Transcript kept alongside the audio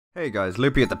Hey guys,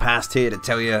 Loopy at the Past here to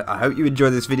tell you, I hope you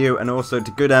enjoyed this video, and also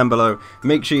to go down below,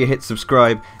 make sure you hit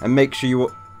subscribe, and make sure you...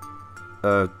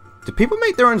 do people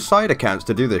make their own side accounts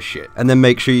to do this shit? And then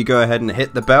make sure you go ahead and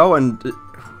hit the bell and...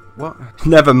 what?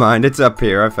 Never mind, it's up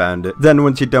here, I found it. Then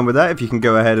once you're done with that, if you can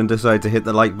go ahead and decide to hit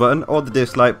the like button or the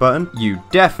dislike button, you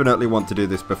definitely want to do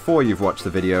this before you've watched the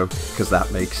video, because that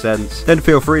makes sense. Then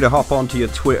feel free to hop onto your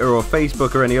Twitter or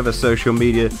Facebook or any other social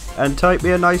media and type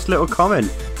me a nice little comment.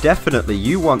 Definitely,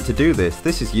 you want to do this.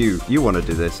 This is you. You want to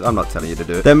do this. I'm not telling you to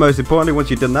do it. Then most importantly,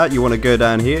 once you've done that, you want to go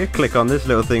down here, click on this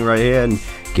little thing right here, and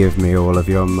give me all of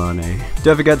your money.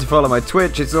 Don't forget to follow my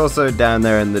Twitch. It's also down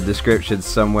there in the description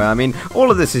somewhere. I mean, all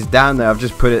of this is down there. I've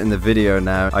just put it in the video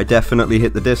now. I definitely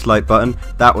hit the dislike button.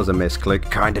 That was a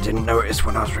misclick. Kinda didn't notice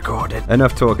when I was recording.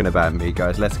 Enough talking about me,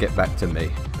 guys. Let's get back to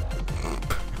me.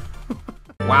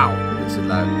 Wow, it's so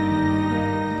loud.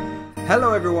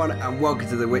 Hello everyone and welcome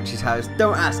to the witch's house.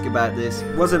 Don't ask about this.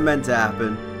 Wasn't meant to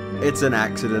happen. It's an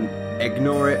accident.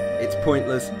 Ignore it. It's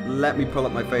pointless. Let me pull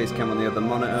up my Facecam on the other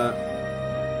monitor.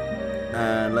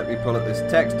 And let me pull up this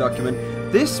text document.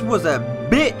 This was a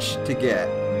bitch to get.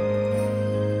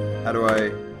 How do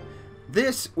I...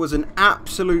 This was an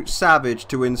absolute savage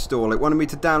to install. It wanted me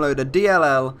to download a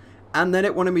DLL, and then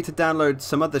it wanted me to download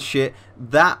some other shit.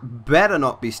 That better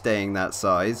not be staying that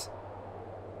size.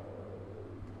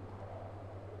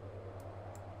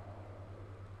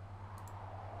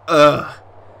 Ugh.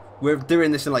 We're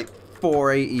doing this in like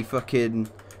 480 fucking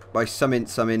by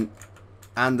something,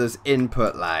 and there's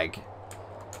input lag.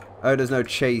 Oh, there's no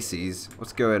chases.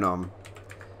 What's going on?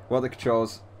 What are the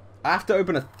controls? I have to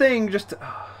open a thing just to...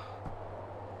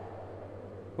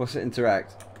 What's it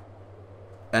interact?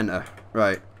 Enter.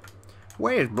 Right.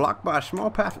 Way is blocked by a small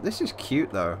path. This is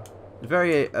cute though.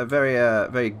 Very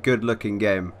good looking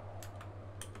game.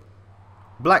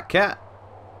 Black cat.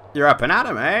 You're up and at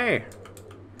 'em, eh?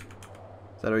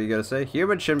 Is that all you gotta say?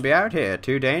 Humans shouldn't be out here.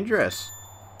 Too dangerous.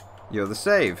 You're the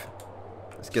save.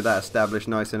 Let's get that established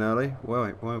nice and early.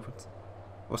 Wait,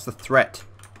 what's the threat?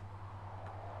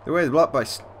 The way is blocked by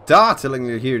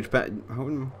startlingly huge I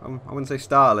wouldn't say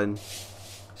startling.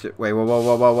 Wait,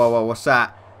 whoa, what's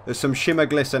that? There's some shimmer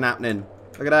glisten happening.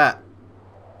 Look at that.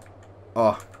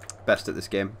 Oh, best at this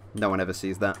game. No one ever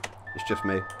sees that. It's just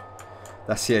me.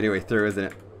 That's the only way through, isn't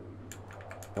it?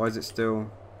 Why is it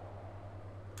still...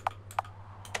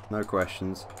 No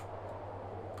questions.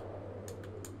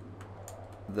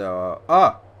 There are...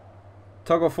 Ah!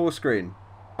 Toggle full screen.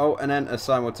 Oh, and enter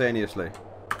simultaneously.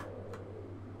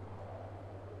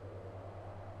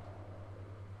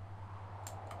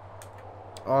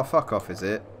 Oh, fuck off, is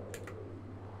it?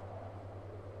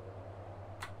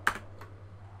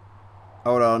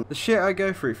 Hold on. The shit I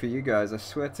go through for you guys, I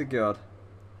swear to God.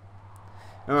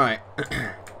 Alright.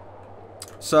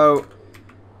 So,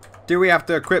 do we have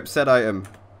to equip said item?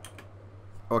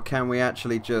 Or can we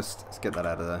actually just... Let's get that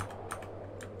out of there.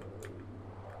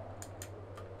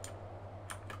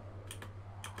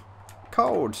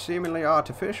 Cold, seemingly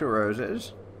artificial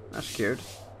roses. That's cute.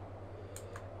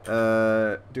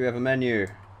 Do we have a menu?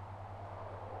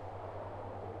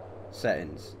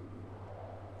 Settings.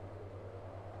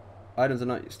 Items are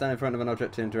not... Stand in front of an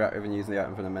object to interact with and using the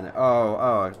item for a minute.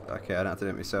 Oh, okay, I don't have to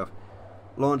do it myself.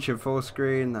 Launch in full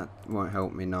screen. That won't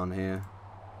help me none here.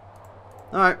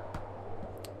 Alright.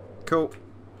 Cool.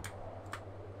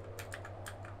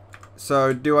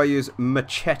 So, do I use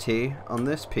machete on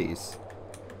this piece?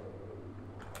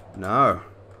 No.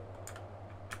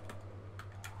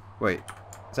 Wait.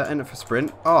 Is that enter for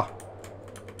sprint? Oh!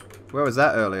 Where was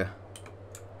that earlier?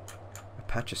 A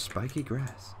patch of spiky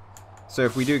grass. So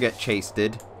if we do get chased,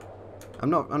 I'm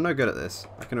no good at this.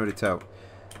 I can already tell.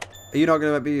 Are you not going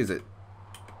to let me use it?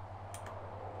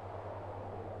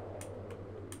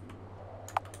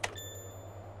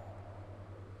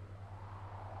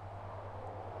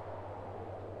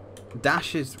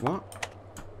 Dash is what?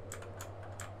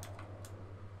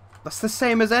 That's the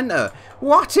same as enter.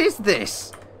 What is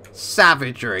this?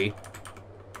 Savagery.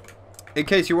 In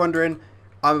case you're wondering,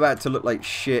 I'm about to look like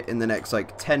shit in the next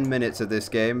like 10 minutes of this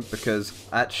game because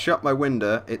I had to shut my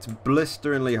window. It's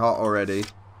blisteringly hot already.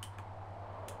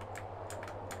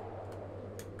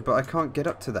 But I can't get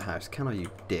up to the house, can I,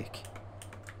 you dick?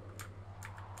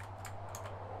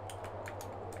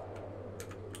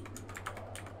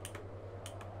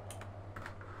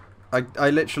 I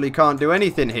literally can't do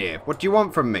anything here. What do you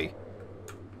want from me?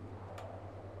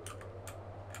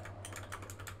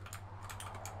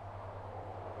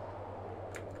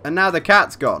 And now the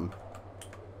cat's gone.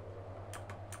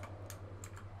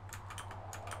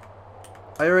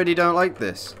 I already don't like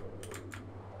this.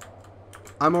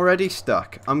 I'm already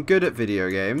stuck. I'm good at video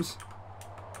games.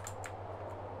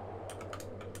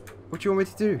 What do you want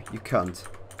me to do, you cunt?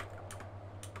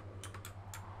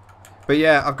 But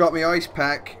yeah, I've got my ice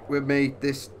pack with me.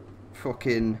 This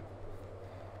fucking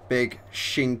big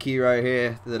shinky right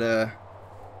here that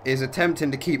is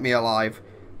attempting to keep me alive.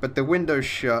 But the window's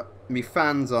shut, me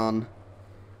fan's on.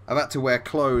 I've had to wear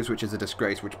clothes, which is a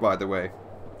disgrace. Which, by the way,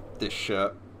 this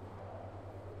shirt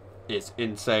is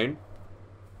insane.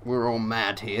 We're all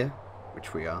mad here,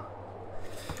 which we are.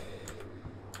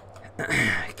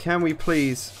 Can we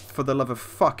please, for the love of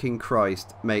fucking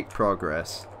Christ, make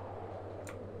progress?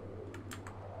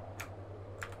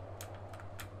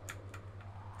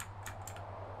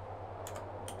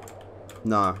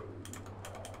 No.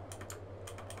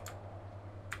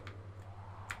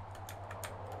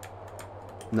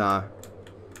 No.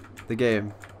 The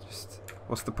game. Just,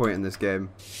 what's the point in this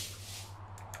game?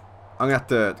 I'm gonna have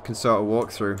to consult a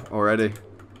walkthrough already.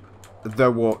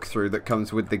 The walkthrough that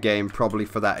comes with the game, probably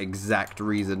for that exact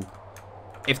reason.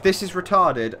 If this is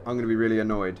retarded, I'm gonna be really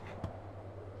annoyed.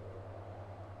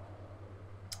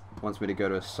 Wants me to go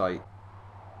to a site.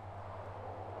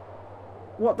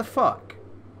 What the fuck?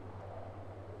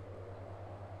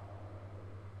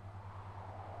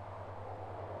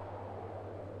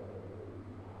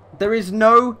 There is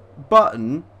no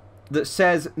button that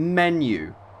says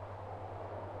menu.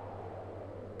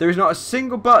 There is not a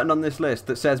single button on this list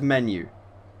that says menu.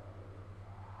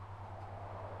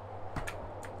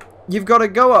 You've got to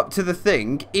go up to the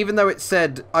thing, even though it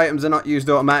said items are not used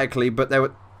automatically, but there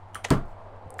were...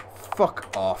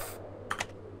 Fuck off.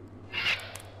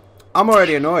 I'm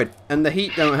already annoyed, and the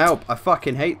heat don't help. I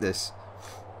fucking hate this.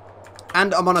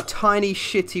 And I'm on a tiny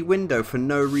shitty window for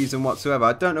no reason whatsoever.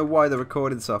 I don't know why the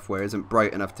recording software isn't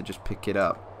bright enough to just pick it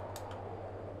up.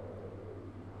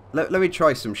 Let me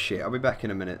try some shit. I'll be back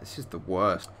in a minute. This is the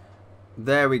worst.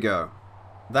 There we go.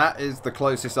 That is the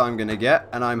closest I'm going to get,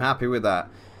 and I'm happy with that.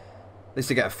 At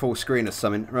least I get a full screen or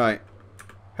something. Right.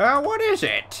 What is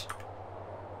it?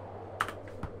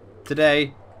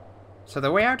 Today. So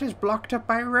the way out is blocked up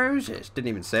by roses. Didn't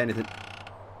even say anything.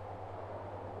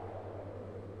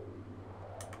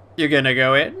 You're gonna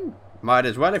go in? Might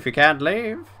as well if you can't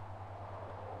leave.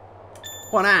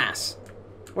 What an ass.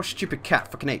 What stupid cat?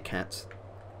 Fucking hate cats.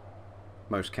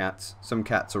 Most cats. Some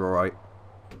cats are alright.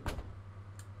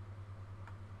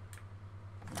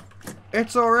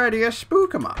 It's already a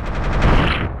spook 'em up.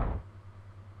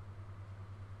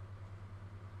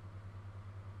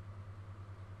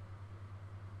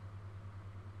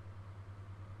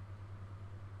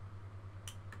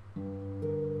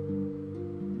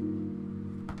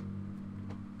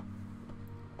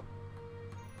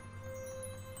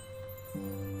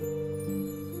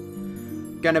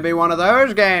 Gonna be one of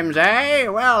those games, eh?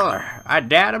 Well, I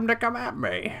dared him to come at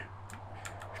me.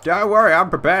 Don't worry,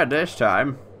 I'm prepared this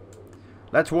time.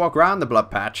 Let's walk around the blood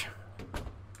patch.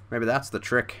 Maybe that's the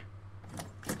trick.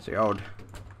 It's the old...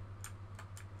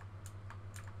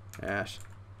 Yes.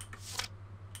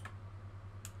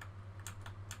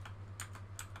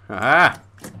 Aha!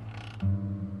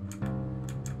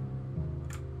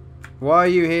 Why are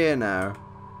you here now?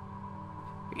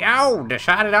 Yo,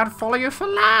 decided I'd follow you for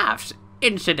laughs.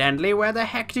 Incidentally, where the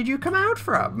heck did you come out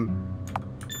from?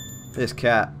 This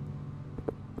cat.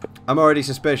 I'm already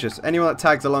suspicious. Anyone that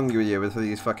tags along with you with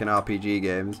these fucking RPG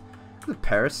games. There's a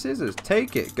pair of scissors.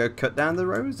 Take it. Go cut down the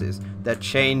roses. They're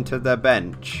chained to the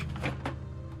bench.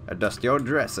 Adjust your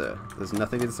dresser. There's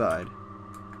nothing inside.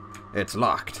 It's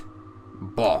locked.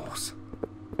 Balls.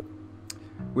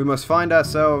 We must find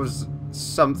ourselves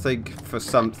something for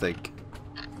something.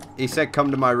 He said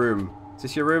come to my room. Is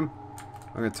this your room?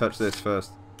 I'm going to touch this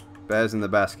first. Bears in the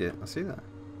basket. I see that.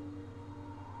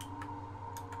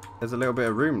 There's a little bit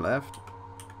of room left.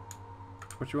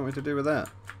 What do you want me to do with that?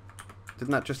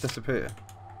 Didn't that just disappear?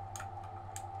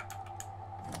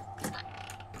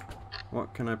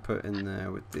 What can I put in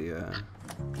there with the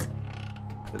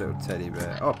little teddy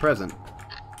bear? Oh, present.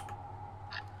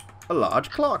 A large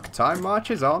clock. Time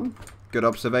marches on. Good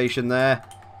observation there.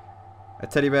 A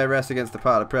teddy bear rests against the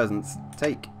pile of presents.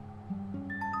 Take.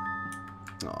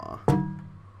 Aww.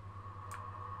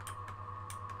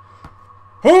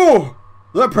 Oh!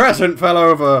 The present fell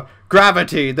over!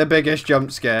 Gravity, the biggest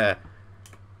jump scare.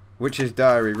 Witch's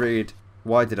diary, read.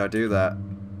 Why did I do that?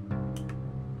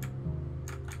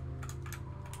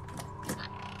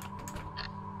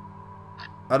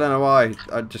 I don't know why.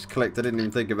 I just clicked, I didn't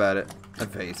even think about it. A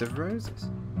vase of roses.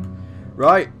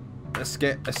 Right.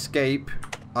 Escape.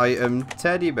 Item.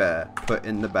 Teddy bear. Put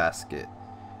in the basket.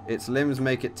 Its limbs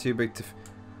make it too big to...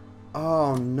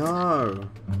 Oh no.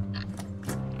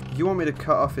 You want me to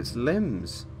cut off its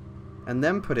limbs and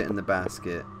then put it in the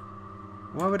basket?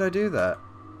 Why would I do that?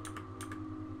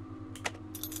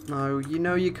 No, you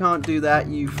know you can't do that,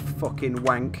 you fucking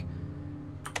wank.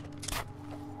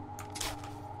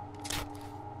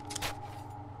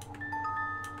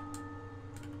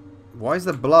 Why is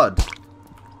there blood?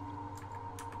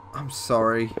 I'm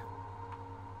sorry.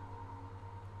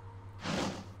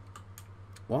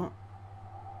 What?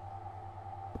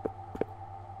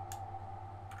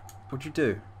 What'd you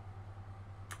do?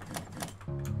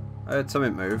 I heard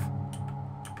something move.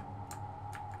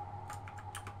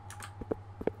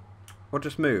 What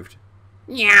just moved?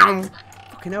 Meow!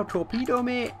 Fucking hell, torpedo,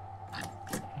 mate.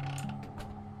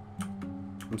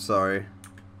 I'm sorry.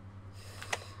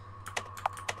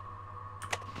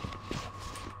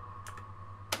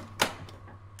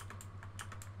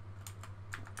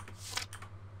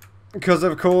 Because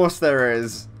of course there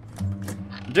is.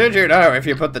 Did you know if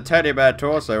you put the teddy bear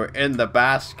torso in the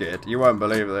basket, you won't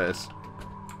believe this.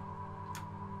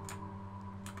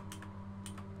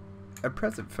 A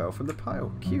present fell from the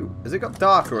pile. Cute. Has it got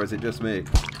dark or is it just me?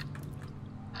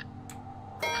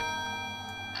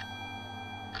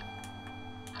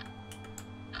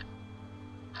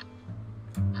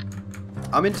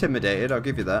 I'm intimidated, I'll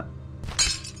give you that.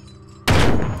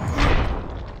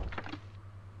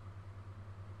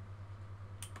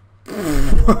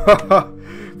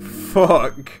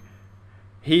 Fuck.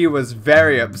 He was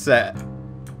very upset.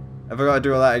 Have I got to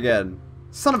do all that again?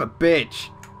 Son of a bitch.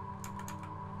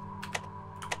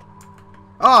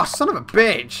 Oh, son of a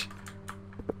bitch.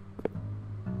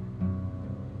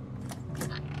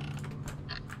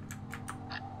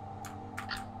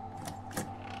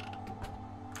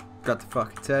 Got the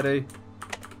fucking teddy.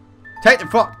 Take the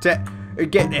fuck teddy.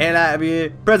 Get the hell out of here.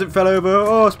 Present fell over.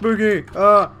 Oh, spooky.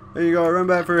 Oh, there you go. Run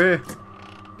back through here.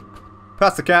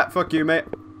 Pass the cat. Fuck you, mate.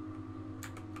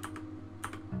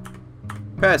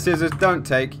 Pair of scissors. Don't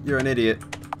take. You're an idiot.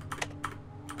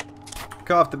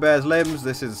 Cut off the bear's limbs.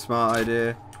 This is a smart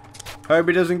idea. Hope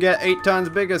he doesn't get 8 times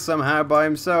bigger somehow by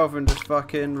himself and just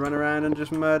fucking run around and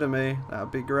just murder me. That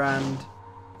would be grand.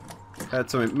 Heard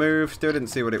something move. Still didn't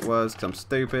see what it was because I'm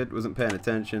stupid. Wasn't paying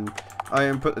attention.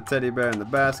 I put the teddy bear in the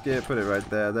basket. Put it right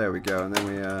there. There we go. And then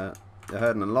we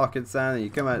heard an unlocking sound. And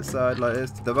you come outside like this.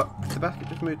 Did the basket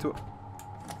just move to...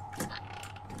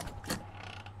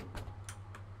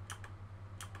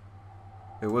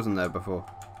 It wasn't there before.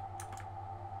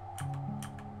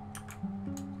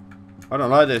 I don't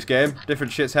like this game.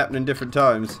 Different shit's happening different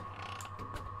times.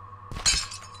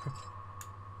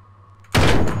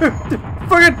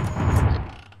 Fucking!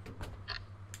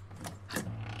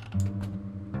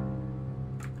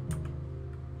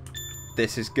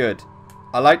 This is good.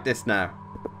 I like this now.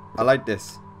 I like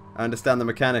this. I understand the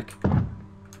mechanic.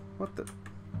 What the?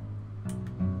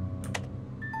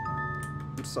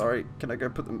 I'm sorry. Can I go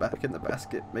put them back in the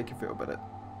basket? Make you feel better.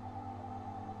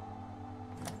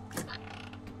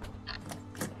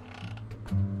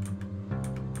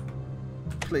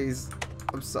 Please.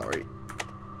 I'm sorry.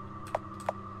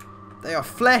 They are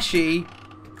fleshy.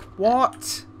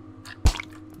 What?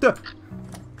 Duh.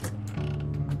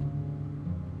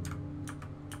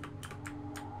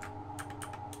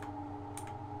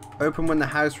 Open when the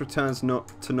house returns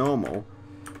to normal.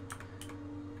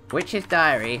 Witch's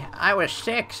diary. I was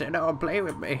 6, so no one play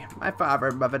with me. My father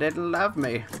and mother didn't love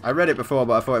me. I read it before,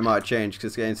 but I thought it might have changed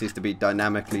because this game seems to be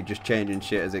dynamically just changing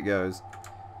shit as it goes.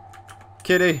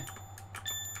 Kitty.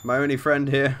 My only friend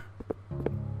here.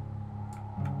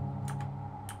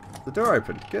 The door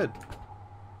opened. Good.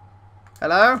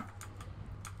 Hello?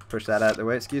 Push that out of the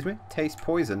way. Excuse me. Taste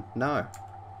poison. No.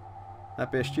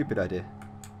 That'd be a stupid idea.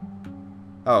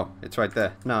 Oh, it's right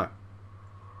there. No.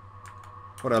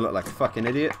 What do I look like? A fucking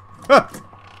idiot? Ah!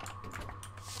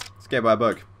 Scared by a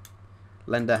bug.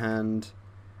 Lend a hand.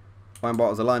 Wine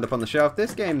bottles are lined up on the shelf.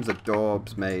 This game's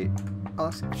adorbs, mate.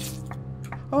 Oh, that's...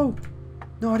 Oh!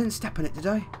 No, I didn't step on it, did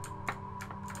I?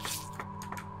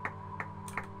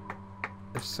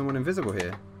 There's someone invisible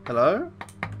here. Hello?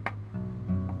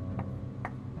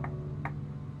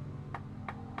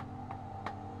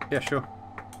 Yeah, sure.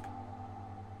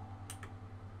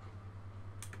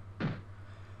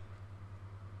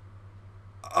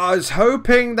 I was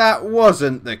hoping that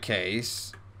wasn't the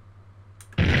case.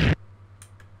 Son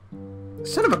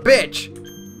of a bitch!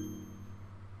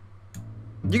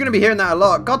 You're gonna be hearing that a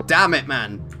lot. God damn it,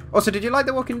 man. Also, did you like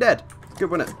The Walking Dead? Good,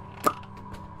 wasn't it?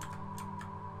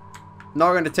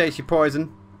 Not gonna taste your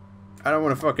poison. I don't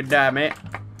want to fucking die, mate.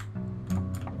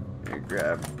 Here,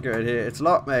 grab. Go ahead here. It's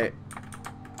locked, mate.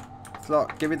 It's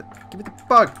locked. Give me the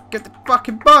bug. Give the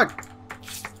fucking bug.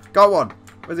 Got one.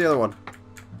 Where's the other one?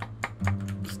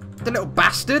 The little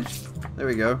bastard. There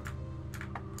we go.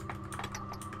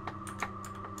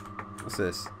 What's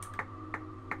this?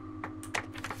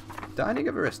 dining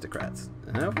of aristocrats.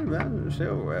 Helping man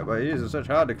silverware by using such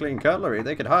hard to clean cutlery,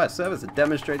 they could hire servants to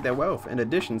demonstrate their wealth. In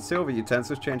addition, silver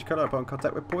utensils change colour upon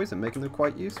contact with poison, making them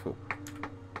quite useful.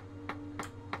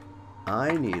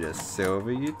 I need a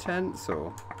silver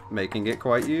utensil, making it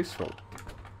quite useful.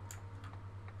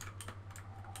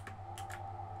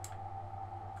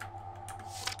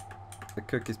 The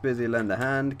cook is busy, lend a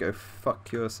hand, go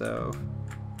fuck yourself.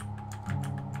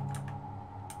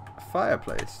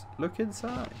 Fireplace. Look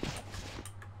inside.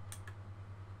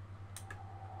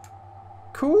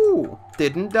 Cool.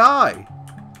 Didn't die.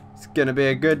 It's gonna be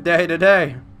a good day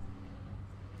today.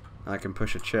 I can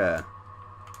push a chair.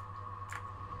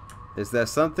 Is there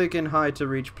something in high to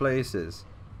reach places?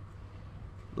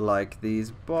 Like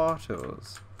these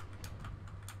bottles.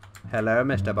 Hello,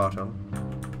 Mr. Bottle.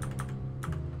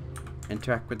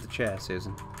 Interact with the chair,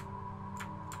 Susan.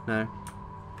 No.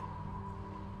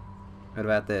 What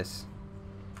about this?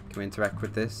 Can we interact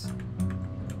with this?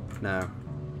 No.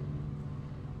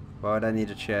 Why would I need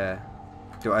a chair?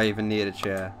 Do I even need a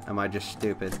chair? Am I just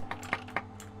stupid?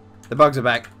 The bugs are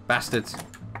back. Bastards.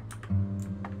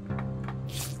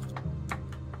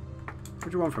 What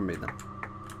do you want from me then?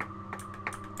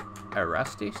 A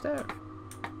rusty stove?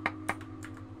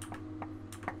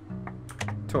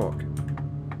 Talk.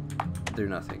 Do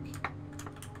nothing.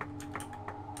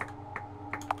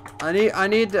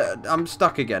 I'm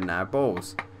stuck again now.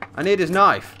 Balls. I need his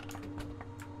knife.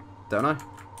 Don't I?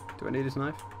 Do I need his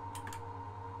knife?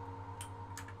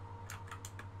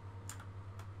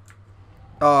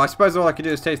 Oh, I suppose all I can do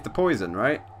is taste the poison,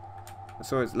 right?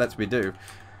 That's all it lets me do.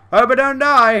 Oh, but don't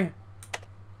die!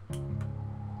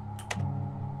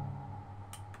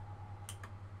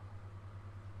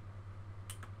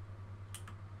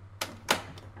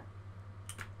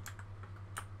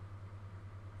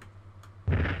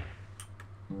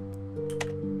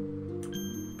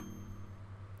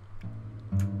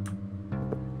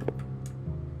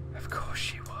 Of course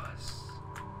she was.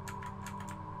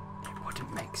 It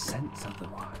wouldn't make sense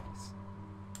otherwise.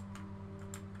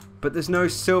 But there's no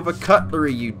silver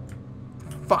cutlery, you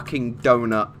fucking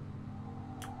donut.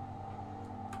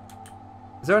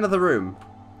 Is there another room?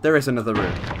 There is another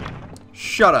room.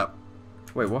 Shut up.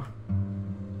 Wait, what?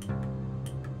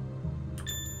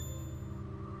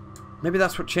 Maybe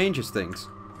that's what changes things.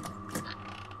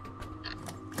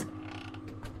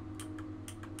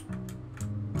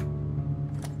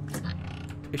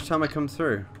 Each time I come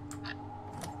through.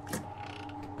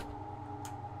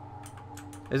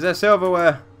 Is there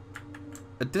silverware?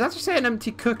 Did that just say an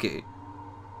empty cookie?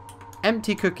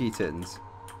 Empty cookie tins.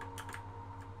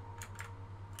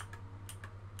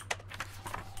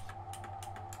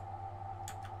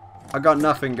 I got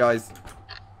nothing, guys.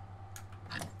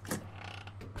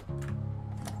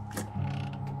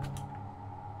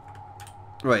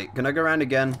 Wait, can I go around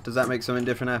again? Does that make something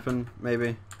different happen?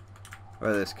 Maybe.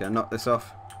 Or this, can I knock this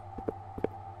off?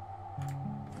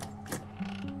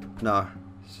 No,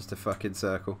 it's just a fucking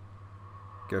circle.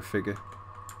 Go figure.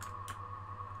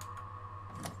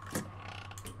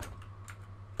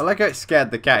 I like how it scared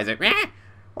the cat. He's like, "Meh,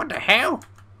 what the hell?"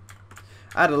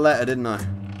 I had a letter, didn't I?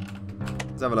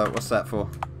 Let's have a look. What's that for?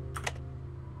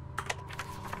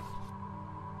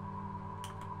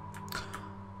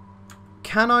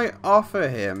 Can I offer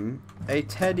him a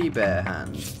teddy bear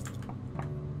hand?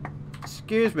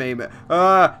 Excuse me,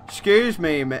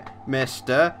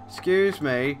 mister. Excuse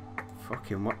me.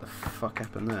 Fucking what the fuck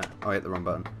happened there? Oh, I hit the wrong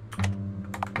button.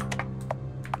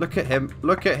 Look at him.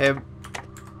 Look at him.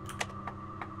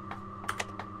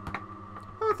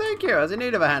 Oh, thank you. I was in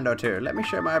need of a hand or two. Let me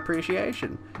show my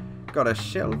appreciation. Got a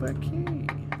silver key.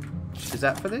 Is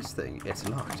that for this thing? It's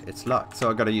locked. It's locked. So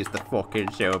I gotta use the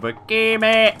fucking silver key,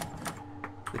 mate.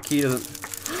 The key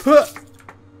doesn't... Well,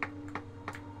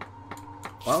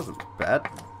 that wasn't bad.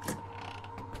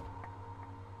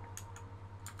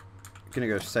 I'm gonna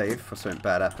go save for something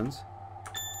bad happens.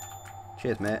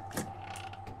 Cheers, mate.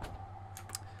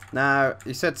 Now,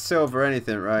 you said silver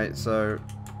anything, right? So,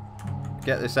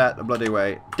 get this out the bloody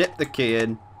way. Dip the key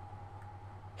in.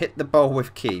 Hit the bowl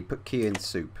with key. Put key in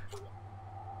soup.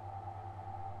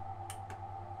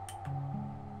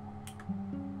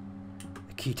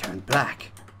 The key turned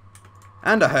black.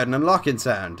 And I heard an unlocking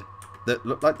sound that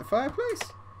looked like the fireplace.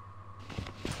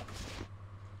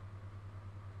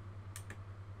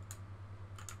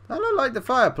 That looked like the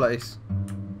fireplace.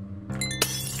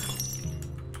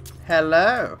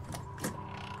 Hello.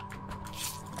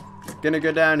 Gonna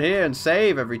go down here and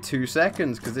save every 2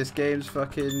 seconds because this game's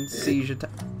fucking seizure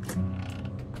time.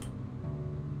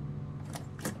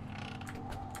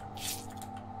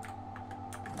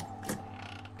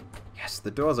 Yes,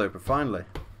 the door's open finally.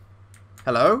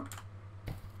 Hello?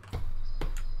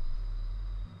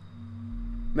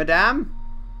 Madame?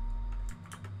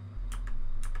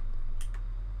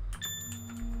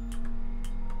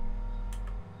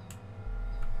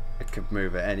 It could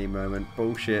move at any moment.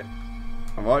 Bullshit.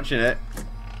 I'm watching it.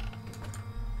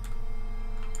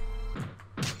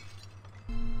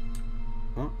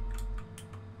 What?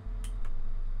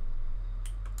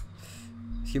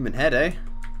 Human head, eh?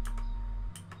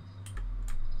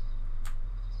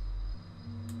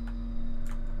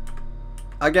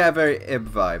 I get a very Ib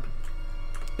vibe.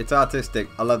 It's artistic.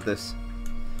 I love this.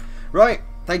 Right.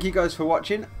 Thank you guys for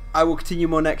watching. I will continue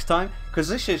more next time because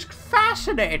this is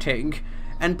fascinating.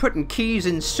 And putting keys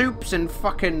in soups and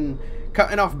fucking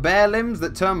cutting off bear limbs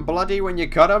that turn bloody when you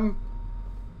cut them.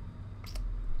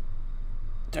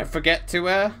 Don't forget to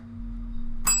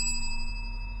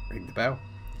ring the bell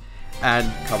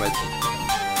and comment.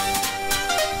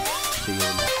 See you in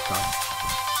the next.